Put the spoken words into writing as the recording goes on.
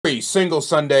every single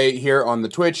Sunday here on the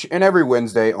Twitch and every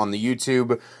Wednesday on the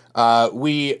YouTube,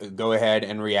 we go ahead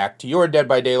and react to your Dead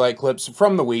by Daylight clips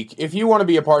from the week. If you want to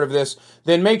be a part of this,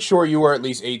 then make sure you are at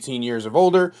least 18 years of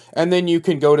older, and then you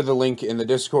can go to the link in the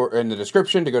Discord, in the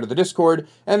description, to go to the Discord,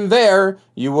 and there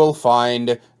you will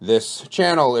find this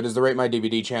channel. It is the Rate My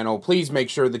DBD channel. Please make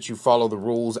sure that you follow the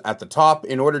rules at the top.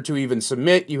 In order to even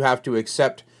submit, you have to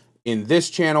accept in this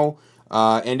channel.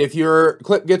 And if your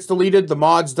clip gets deleted, the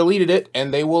mods deleted it,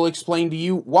 and they will explain to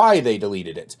you why they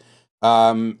deleted it.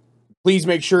 Please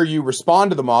make sure you respond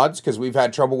to the mods, because we've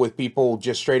had trouble with people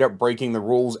just straight up breaking the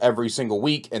rules every single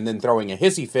week and then throwing a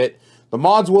hissy fit. The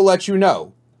mods will let you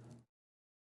know.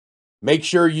 Make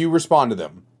sure you respond to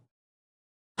them.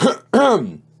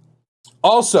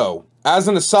 Also, as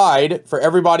an aside, for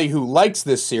everybody who likes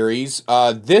this series,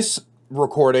 this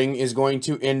recording is going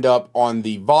to end up on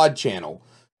the VOD channel.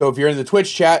 So if you're in the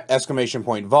Twitch chat,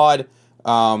 !VOD,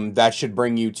 that should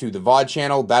bring you to the VOD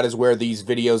channel. That is where these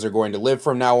videos are going to live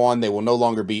from now on. They will no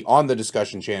longer be on the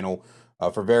discussion channel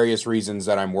for various reasons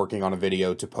that I'm working on a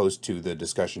video to post to the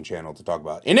discussion channel to talk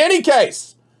about. In any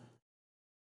case,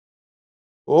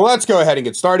 let's go ahead and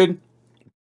get started.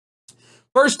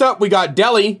 First up, we got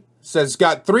Deli. Says,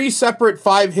 got 3 separate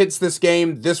 5 hits this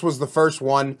game. This was the first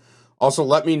one. Also,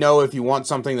 let me know if you want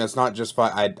something that's not just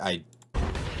 5.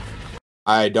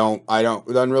 I don't,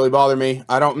 it doesn't really bother me.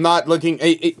 I'm not looking,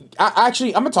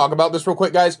 actually, I'm gonna talk about this real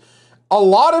quick, guys. A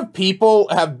lot of people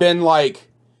have been like,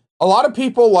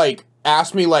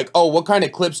 ask me like, oh, what kind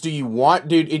of clips do you want?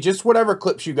 Dude, it just whatever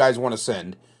clips you guys want to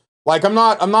send. Like, I'm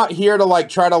not here to like,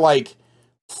 try to like,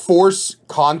 force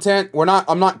content.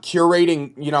 I'm not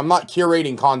curating, you know, I'm not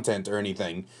curating content or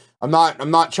anything. I'm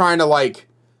not trying to like,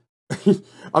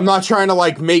 I'm not trying to,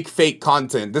 like, make fake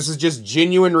content. This is just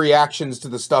genuine reactions to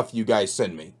the stuff you guys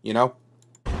send me, you know?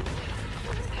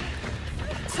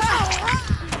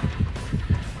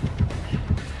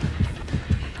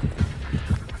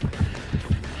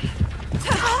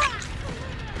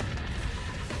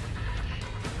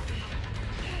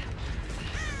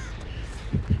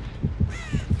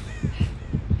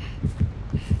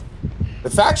 The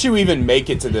fact you even make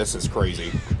it to this is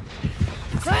crazy.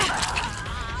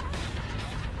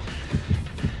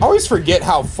 I always forget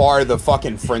how far the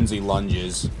fucking frenzy lunge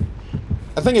is.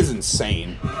 That thing is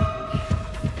insane.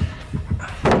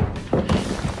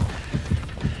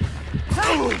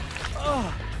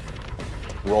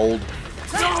 Rolled.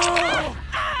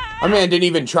 My man didn't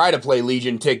even try to play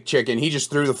Legion Tick Chicken. He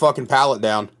just threw the fucking pallet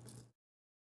down.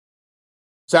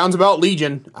 Sounds about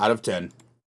Legion out of 10.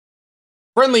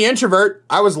 Friendly Introvert.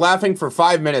 I was laughing for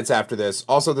 5 minutes after this.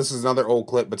 Also, this is another old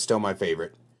clip, but still my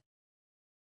favorite.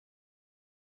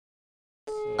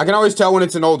 I can always tell when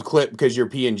it's an old clip because your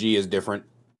PNG is different.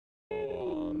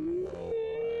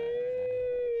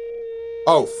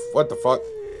 Oh, what the fuck?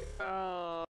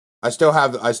 I still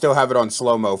have it on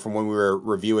slow-mo from when we were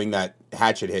reviewing that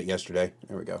hatchet hit yesterday.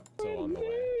 There we go.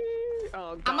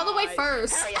 I'm on the way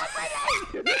first.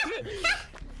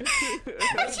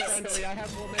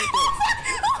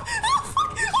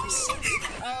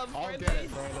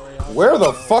 Where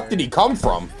the fuck did he come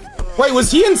from? Wait, was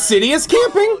he Insidious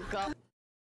camping?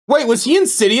 Wait, was he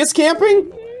Insidious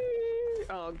camping?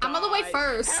 I'm on the way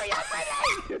first.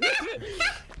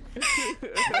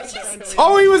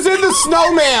 Oh, he was in the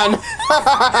snowman!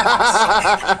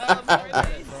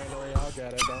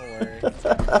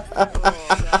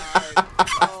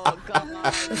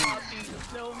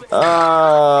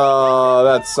 Oh,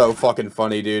 that's so fucking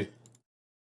funny, dude.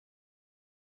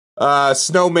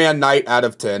 Snowman Night out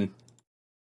of 10.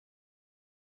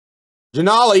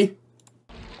 Janali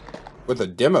with a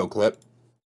demo clip.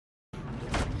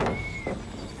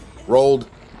 Rolled.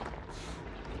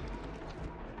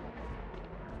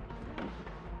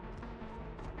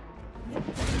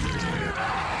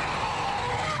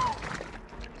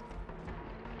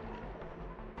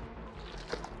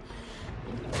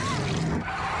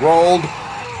 Rolled.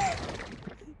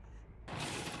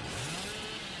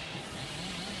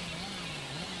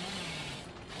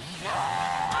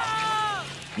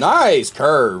 Nice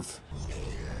curve.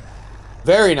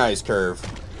 Very nice curve.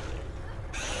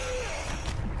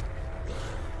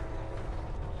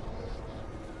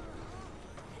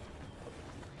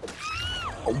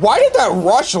 Why did that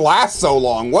rush last so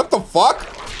long? What the fuck?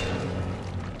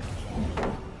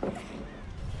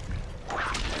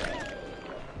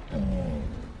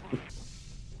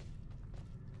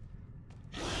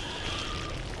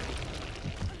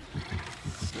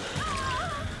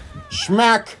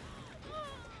 Schmack.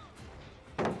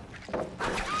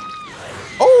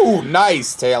 Oh,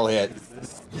 nice tail hit.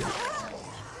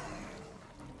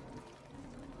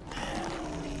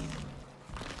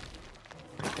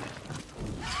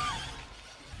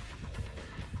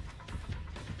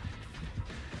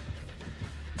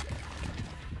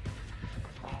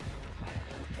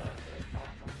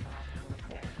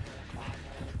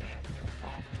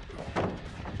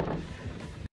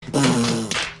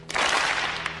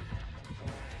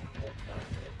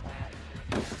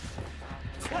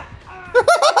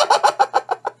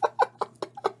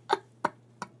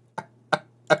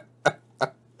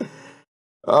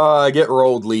 Get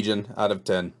rolled, Legion, out of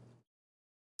 10.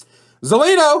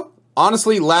 Zelino!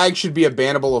 Honestly, lag should be a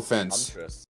bannable offense.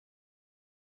 Huntress.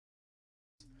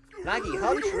 Maggie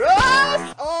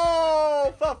Huntress!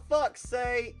 Oh, for fuck's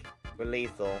sake! We're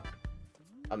lethal.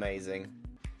 Amazing.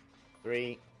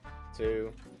 3,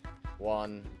 2,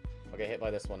 1. I'll get hit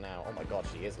by this one now. Oh my god,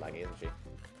 she is laggy, isn't she?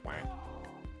 Wow.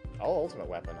 Oh, ultimate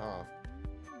weapon, huh?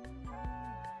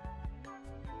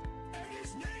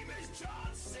 His name is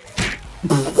John C.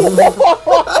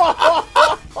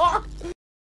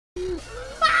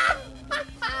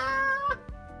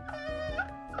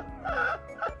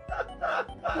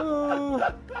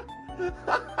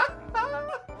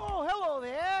 Oh, hello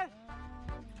there.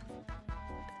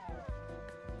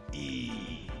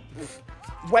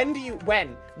 When do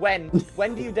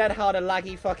you dead hard a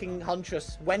laggy fucking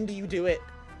Huntress? When do you do it?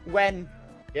 When?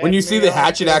 When you see the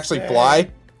hatchet actually fly?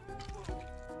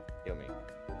 Kill me.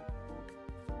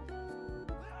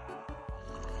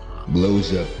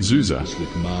 Blows up Zuza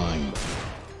with mine.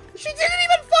 She didn't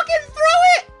even fucking throw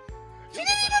it! She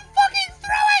didn't even fucking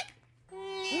throw it!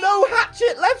 No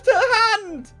hatchet left her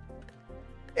hand!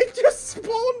 It just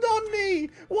spawned on me!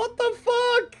 What the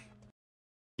fuck?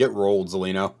 Get rolled,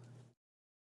 Zelino.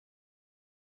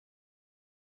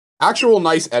 Actual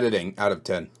nice editing out of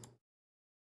 10.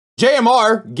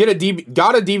 JMR,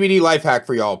 got a DBD life hack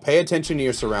for y'all. Pay attention to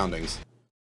your surroundings.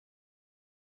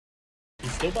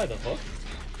 He's still by the hook.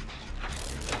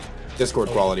 Discord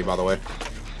quality, by the way.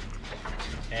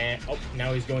 And oh,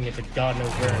 now he's going into God knows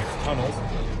where in his tunnels.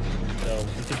 So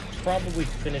we could probably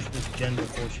finish this gen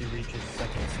before she reaches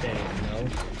second stage,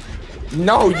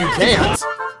 no? No, you can't!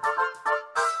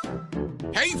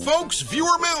 Hey folks,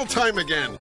 viewer mail time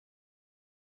again.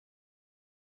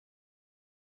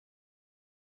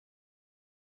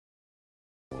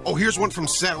 Oh, here's one from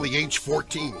Sally, age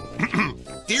 14.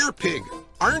 Dear Pig,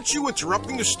 aren't you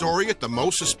interrupting the story at the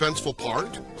most suspenseful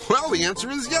part? Well, the answer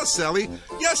is yes, Sally.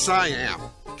 Yes, I am.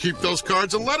 Keep those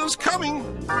cards and letters coming.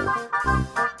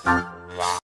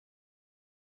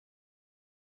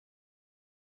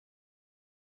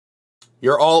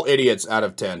 You're all idiots out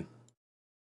of 10.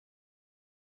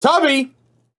 Tubby!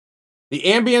 The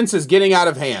ambience is getting out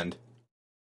of hand.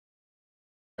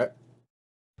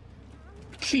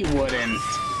 She wouldn't.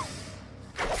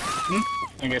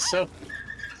 I guess so.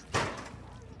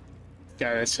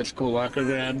 God, that's such a cool locker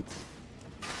grab.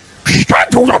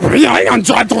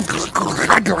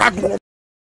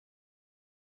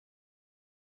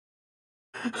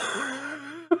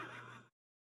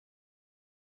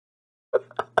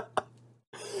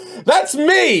 That's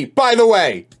me, by the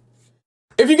way.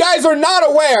 If you guys are not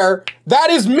aware, that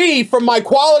is me from my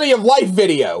quality of life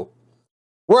video,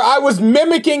 where I was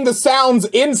mimicking the sounds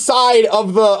inside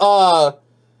of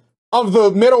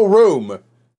the middle room.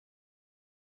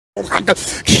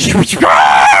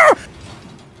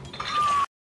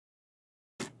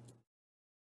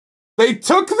 They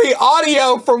took the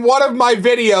audio from one of my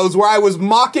videos where I was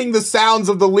mocking the sounds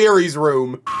of the Leary's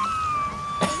room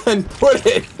and put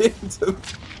it into...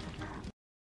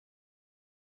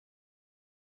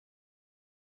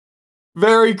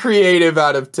 Very creative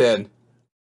out of 10.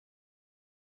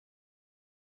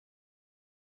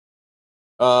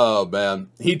 Oh, man.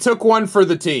 He took one for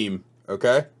the team,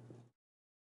 okay?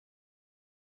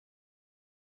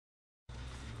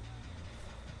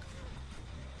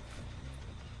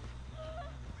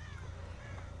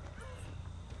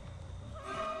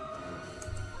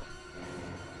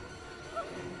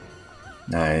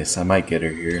 Nice, I might get her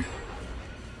here.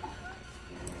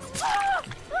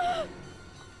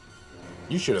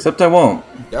 You should have. Except I won't.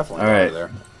 Definitely. All right.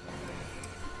 There.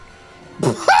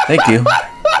 Thank you.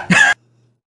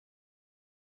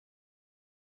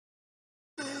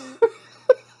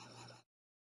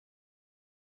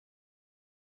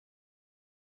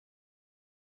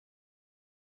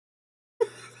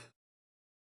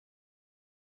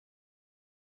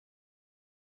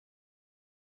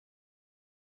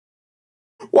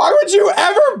 Why would you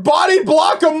ever body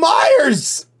block a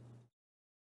Myers?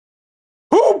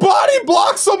 Who body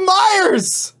blocks a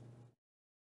Myers?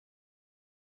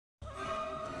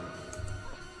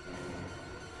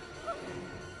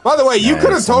 By the way, you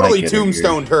could have totally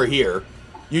tombstoned her here.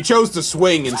 You chose to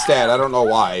swing instead. I don't know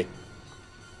why.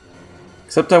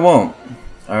 Except I won't.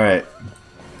 Alright.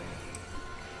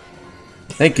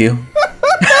 Thank you.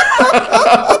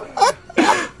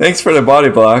 Thanks for the body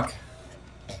block.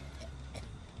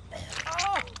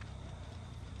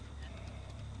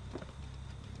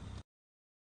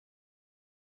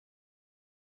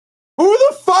 Who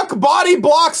the fuck body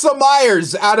blocks a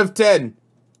Myers out of 10?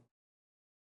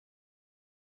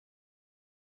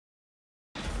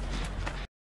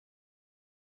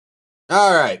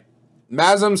 Alright.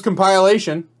 Masm's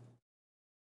compilation.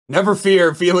 Never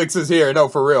fear, Felix is here. No,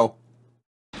 for real.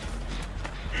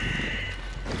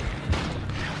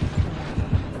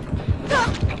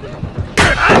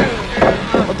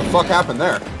 What the fuck happened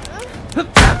there?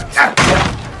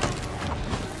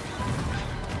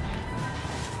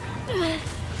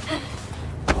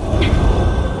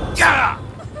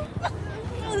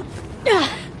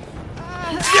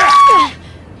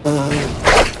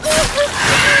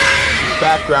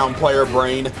 Background player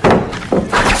brain.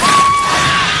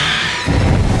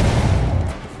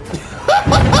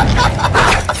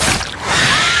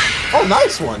 Oh,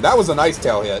 nice one. That was a nice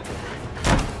tail hit.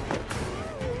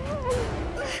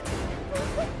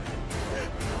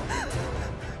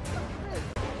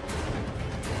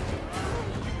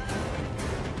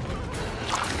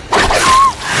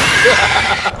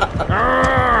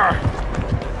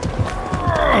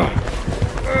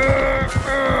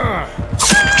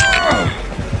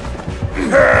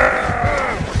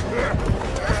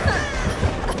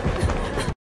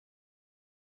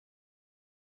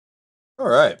 All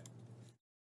right.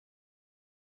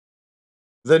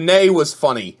 The nay was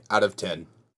funny out of 10.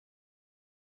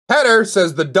 Header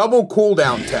says the double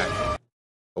cooldown tech.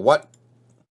 The what?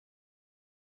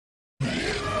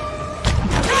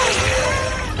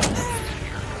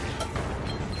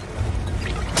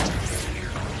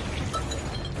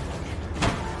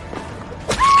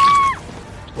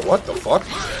 What the fuck?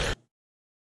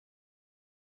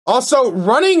 Also,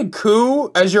 running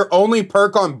Coup as your only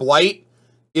perk on Blight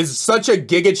is such a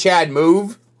Giga Chad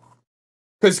move.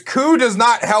 Because Coup does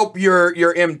not help your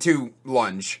M2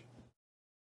 lunge.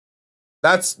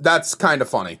 That's kind of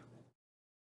funny.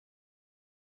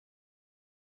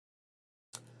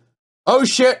 Oh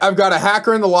shit, I've got a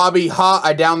hacker in the lobby. Ha,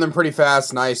 I downed them pretty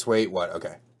fast. Nice, wait, what?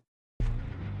 Okay.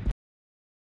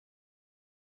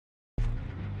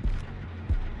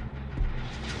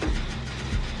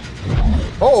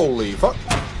 Holy fuck.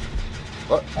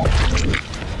 What?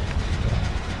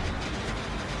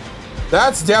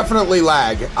 That's definitely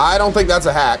lag. I don't think that's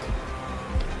a hack.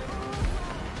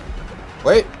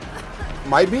 Wait.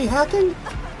 Might be hacking?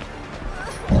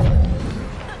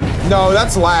 No,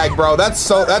 that's lag, bro. That's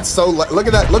so look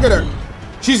at that. Look at her.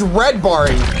 She's red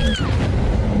barring.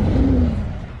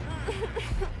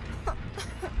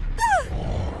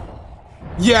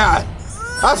 Yeah.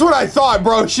 That's what I thought,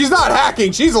 bro. She's not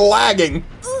hacking. She's lagging.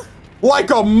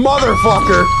 Like a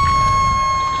motherfucker.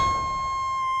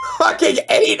 Fucking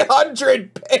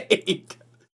 800 ping.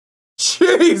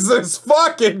 Jesus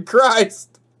fucking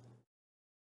Christ.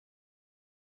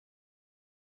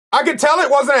 I could tell it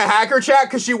wasn't a hacker chat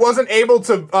because she wasn't able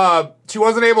to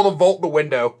vault the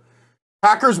window.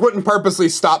 Hackers wouldn't purposely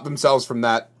stop themselves from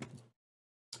that.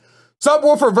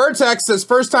 Subwoofer Vertex says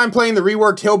first time playing the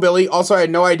reworked Hillbilly. Also, I had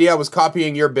no idea I was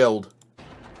copying your build.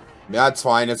 Yeah, that's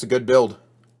fine. It's a good build.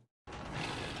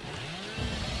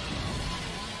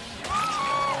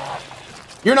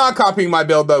 You're not copying my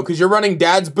build, though, because you're running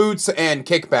dad's boots and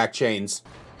kickback chains.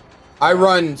 I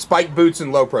run spike boots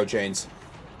and low pro chains.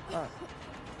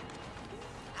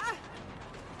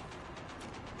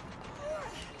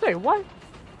 Say what?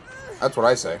 That's what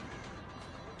I say.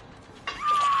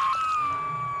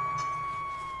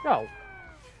 No.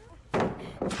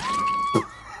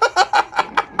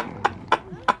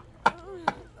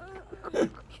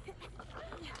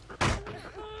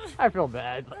 I feel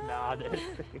bad, but nah, dude.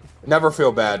 Never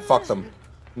feel bad. Fuck them.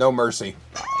 No mercy.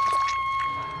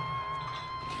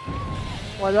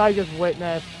 What did I just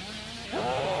witness?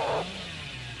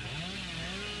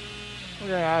 We're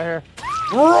getting out of here.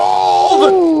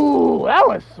 Rolled! Ooh, that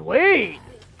was sweet.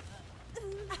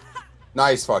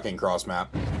 Nice fucking cross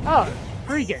map. Oh,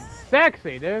 freaking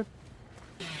sexy, dude.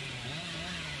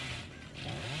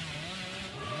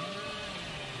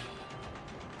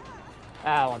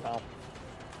 I want help.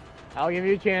 I'll give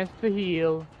you a chance to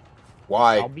heal.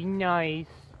 Why? I'll be nice.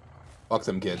 Fuck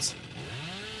them kids.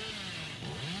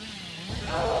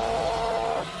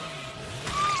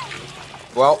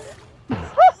 Well.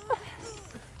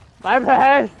 My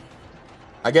bad.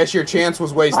 I guess your chance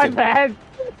was wasted. My bad.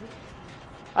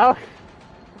 Oh,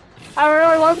 I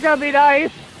really was gonna be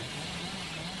nice.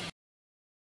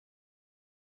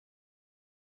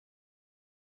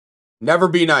 Never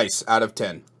be nice out of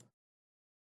 10.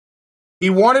 He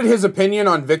wanted his opinion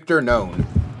on Victor known.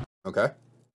 Okay.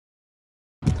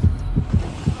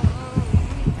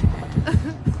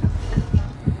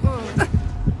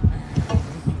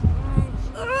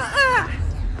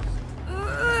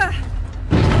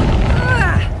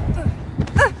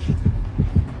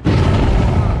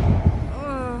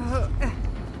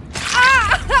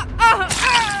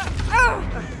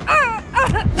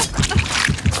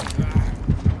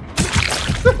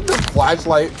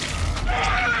 flashlight.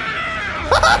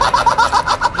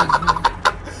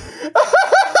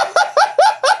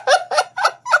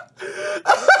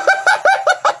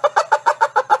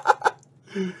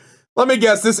 Let me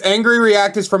guess, this angry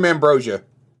react is from Ambrosia.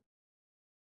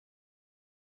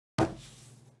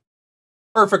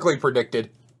 Perfectly predicted.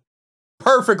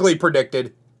 Perfectly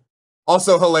predicted.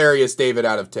 Also hilarious, David,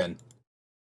 out of 10.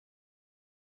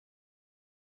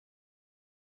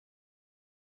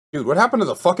 Dude, what happened to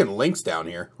the fucking links down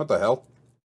here? What the hell?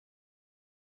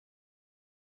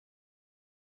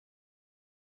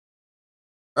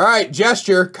 Alright,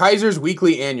 gesture. Kaiser's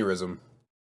weekly aneurysm.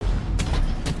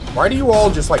 Why do you all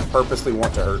just, like, purposely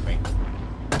want to hurt me?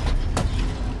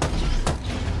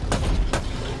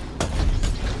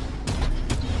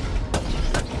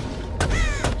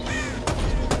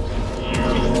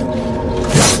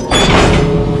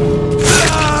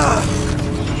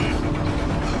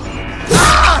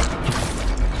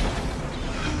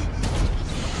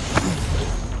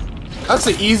 That's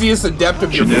the easiest adept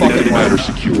of your fucking life.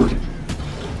 Secured.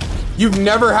 You've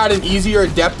never had an easier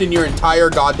adept in your entire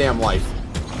goddamn life.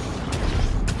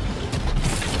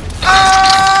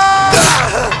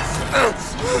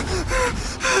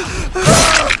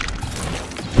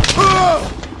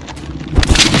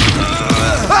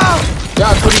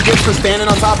 Yeah, that's what he gets for standing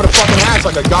on top of the fucking hatch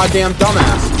like a goddamn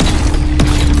dumbass.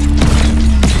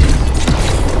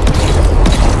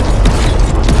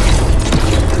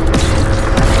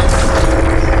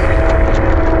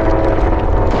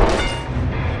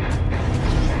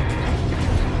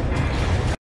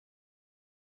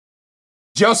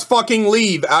 Just fucking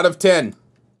leave out of 10.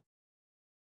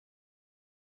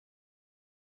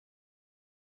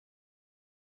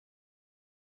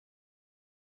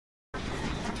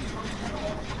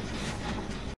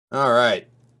 All right.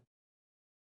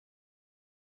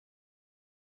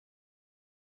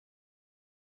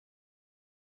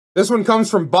 This one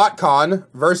comes from BotCon.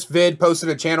 Verse vid posted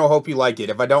a channel. Hope you like it.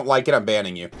 If I don't like it, I'm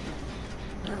banning you.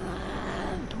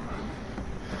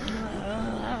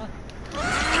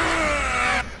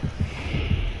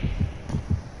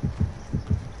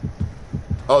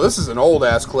 Oh, this is an old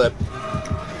ass clip.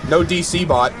 No DC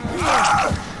bot.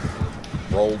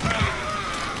 Rolled.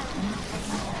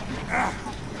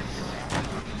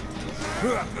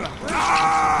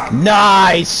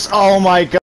 Nice! Oh my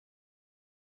god.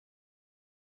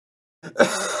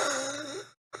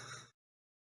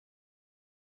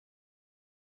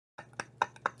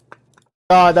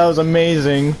 God, that was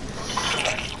amazing.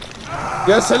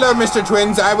 Yes, hello, Mr.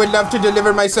 Twins. I would love to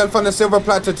deliver myself on a silver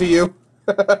platter to you.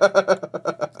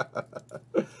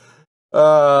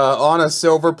 On a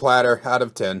silver platter out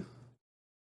of 10.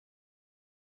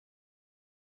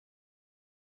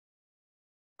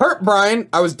 Hurt Brian,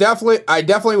 I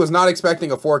definitely was not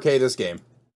expecting a 4K this game.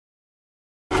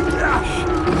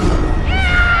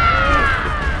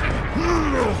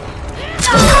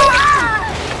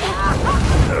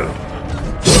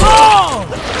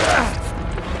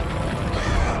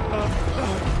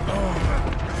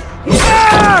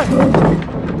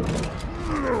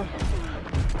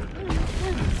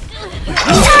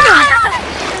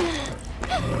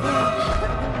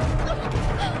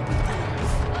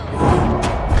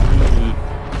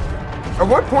 At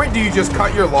what point do you just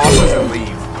cut your losses and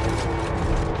leave?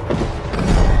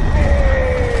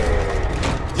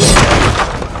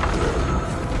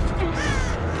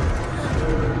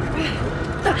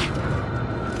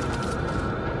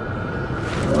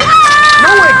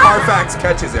 No way Carfax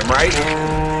catches him, right?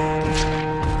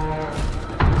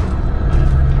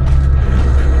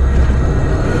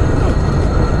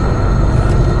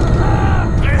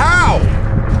 How?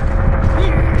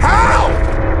 How?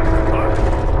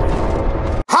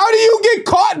 How do you get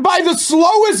caught by the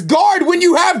slowest guard when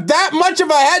you have that much of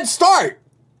a head start?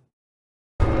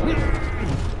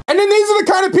 And then these are the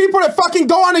kind of people that fucking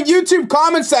go on the YouTube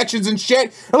comment sections and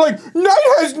shit and like, Knight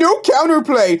has no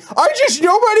counterplay.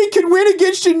 Nobody can win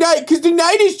against the Knight because the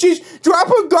Knight is just drop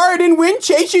a guard and win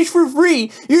chases for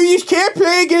free. You just can't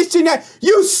play against the Knight.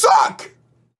 You suck!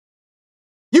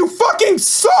 You fucking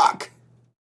suck!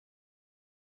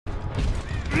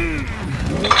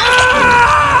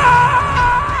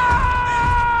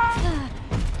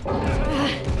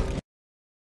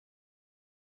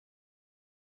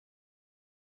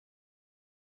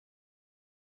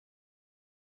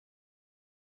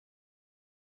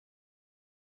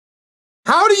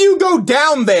 How do you go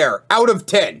down there out of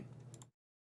 10?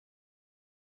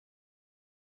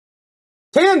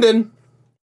 Tandon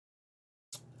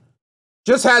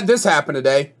just had this happen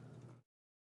today.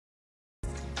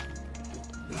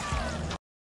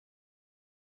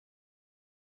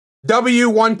 W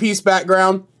One Piece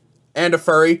background. And a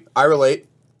furry. I relate.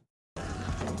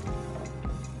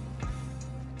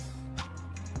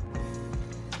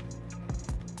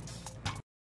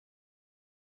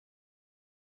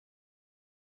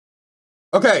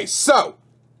 Okay, so.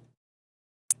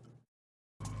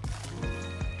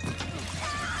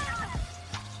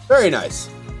 Very nice.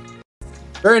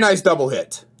 Very nice double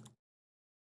hit.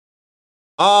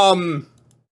 Your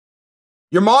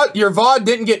VOD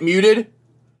didn't get muted,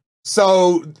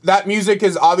 so that music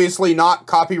is obviously not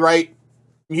copyright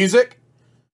music.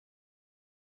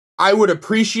 I would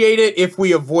appreciate it if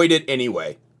we avoid it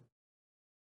anyway.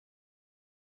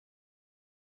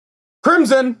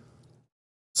 Crimson.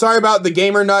 Sorry about the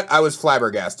gamer nut. I was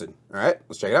flabbergasted. All right,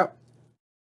 let's check it out.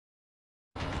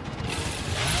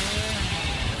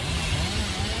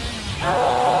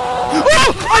 Oh!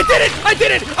 I did it! I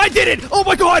did it! I did it! Oh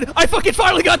my god! I fucking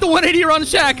finally got the 180 on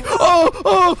Shaq! Oh!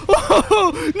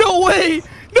 No way!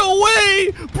 No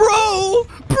way! Bro!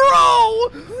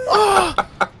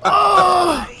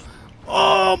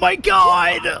 Oh my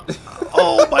god!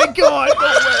 Oh my god!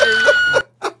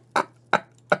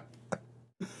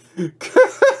 No way!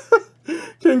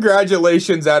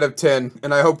 Congratulations out of 10,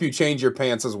 and I hope you change your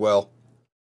pants as well.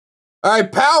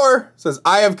 Alright, Power says,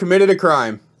 I have committed a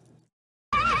crime.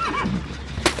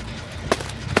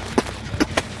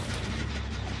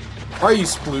 Why are you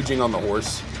splooging on the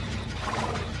horse?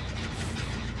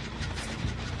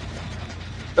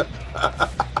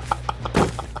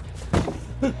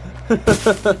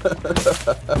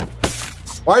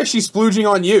 Why is she splooging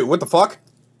on you? What the fuck?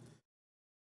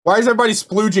 Why is everybody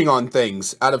splooging on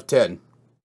things out of 10?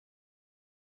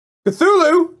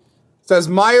 Cthulhu says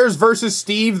Myers versus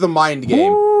Steve the Mind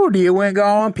Game. Ooh, do you want to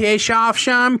go and piss off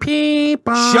some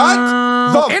people?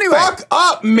 Shut the fuck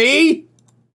up, me!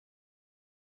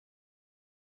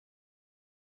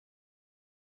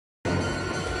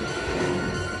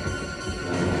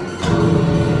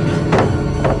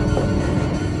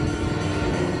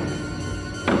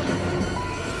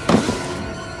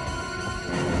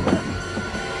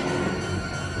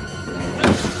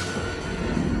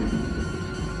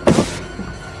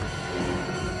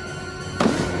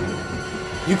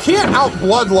 You can't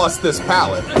out-bloodlust this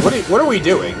pallet. What are we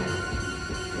doing?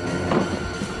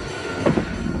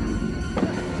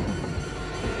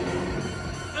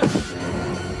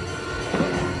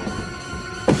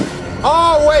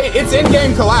 Oh, wait, it's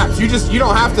in-game collapse. You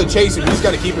don't have to chase him, you just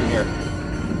gotta keep him here.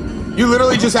 You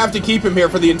literally just have to keep him here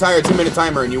for the entire 2-minute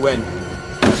timer and you win.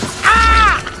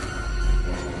 Ah!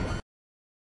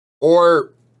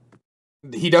 Or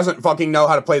he doesn't fucking know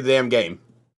how to play the damn game.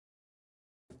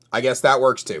 I guess that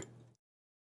works too.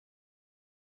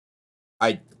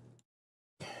 I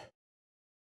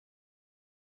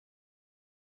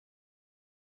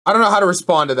don't know how to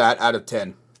respond to that out of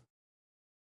 10.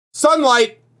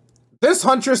 Sunlight. This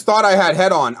huntress thought I had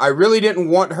head on. I really didn't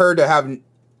want her to have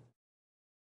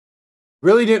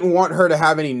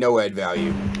any no-ed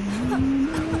value.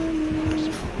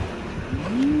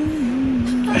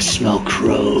 I smell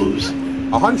crows.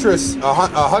 A huntress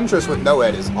with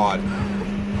no-ed is odd.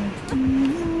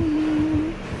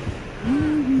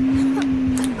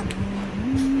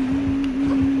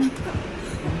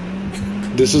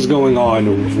 This is going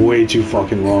on way too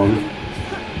fucking long.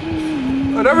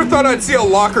 I never thought I'd see a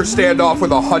locker standoff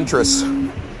with a huntress.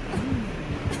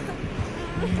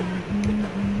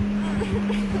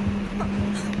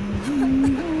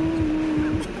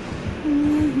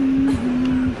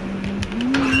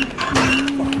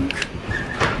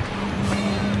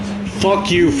 Fuck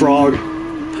you, Frog.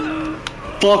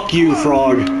 Fuck you,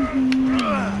 Frog.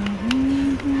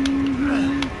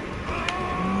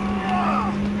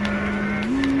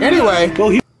 Anyway,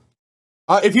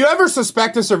 if you ever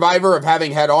suspect a survivor of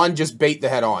having head on, just bait the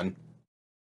head on.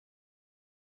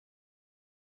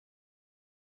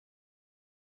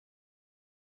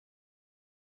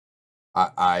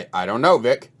 I don't know,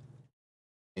 Vic.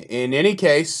 In any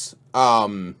case,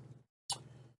 dumb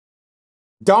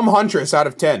huntress out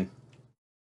of 10.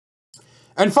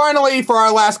 And finally, for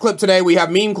our last clip today, we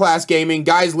have Meme Class Gaming.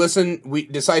 Guys, listen,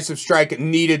 Decisive Strike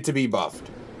needed to be buffed.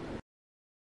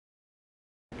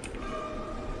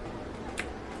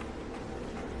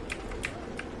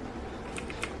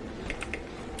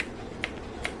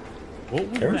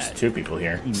 There's two people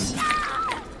here.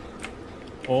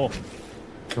 Oh,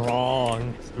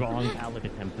 strong pallet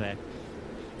attempt there.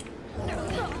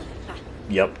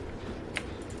 Yep.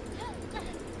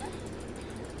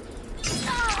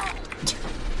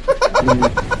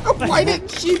 Why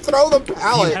didn't she throw the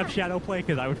pallet? Do you have shadow play?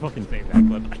 Because I would fucking save that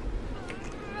clip.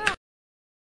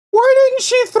 Why didn't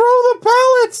she throw the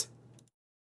pallet?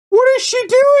 What is she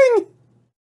doing?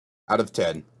 Out of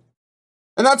 10.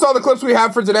 And that's all the clips we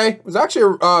have for today. It was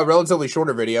actually a relatively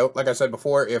shorter video. Like I said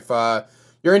before, if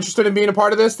you're interested in being a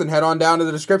part of this, then head on down to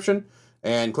the description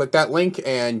and click that link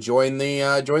and join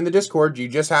the Discord.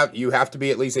 You have to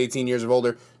be at least 18 years of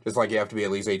older, just like you have to be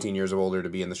at least 18 years of older to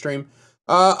be in the stream.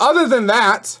 Other than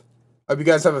that, I hope you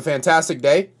guys have a fantastic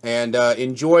day and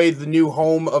enjoy the new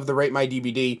home of the Rate My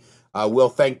DBD. We'll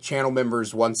thank channel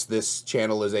members once this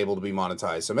channel is able to be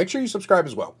monetized. So make sure you subscribe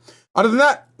as well. Other than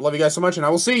that, love you guys so much, and I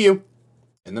will see you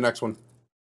in the next one.